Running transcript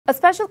A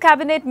special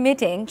cabinet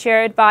meeting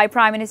chaired by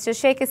Prime Minister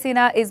Sheikh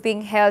Hasina is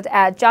being held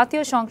at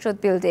Jatiyo সংসদ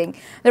building.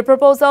 The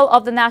proposal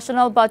of the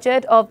national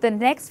budget of the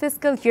next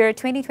fiscal year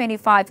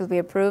 2025 will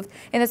be approved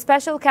in a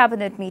special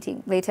cabinet meeting.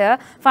 Later,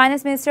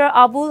 Finance Minister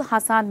Abul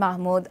Hassan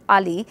Mahmood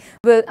Ali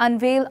will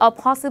unveil a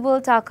possible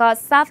Taka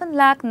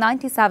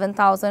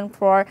 7,97,000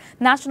 crore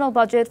national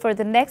budget for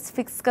the next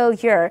fiscal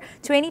year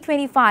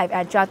 2025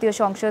 at Jatiyo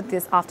সংসদ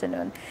this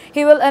afternoon.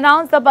 He will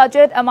announce the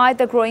budget amid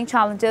the growing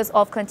challenges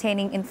of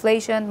containing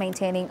inflation,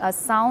 maintaining a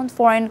sound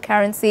foreign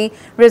currency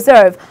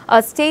reserve, a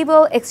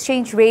stable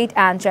exchange rate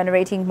and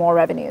generating more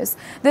revenues.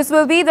 This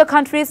will be the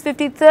country's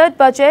 53rd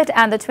budget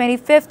and the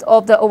 25th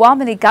of the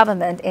Awami League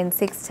government in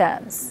 6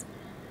 terms.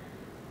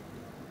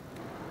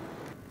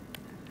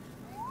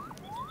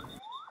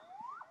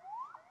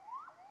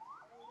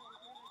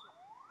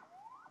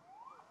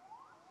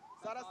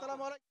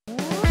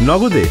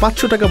 নগদে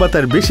 ৫০০ টাকা বা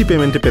তার বেশি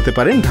পেমেন্টে পেতে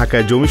পারেন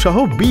ঢাকায় জমিসহ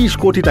 ২০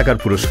 কোটি টাকার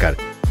পুরস্কার।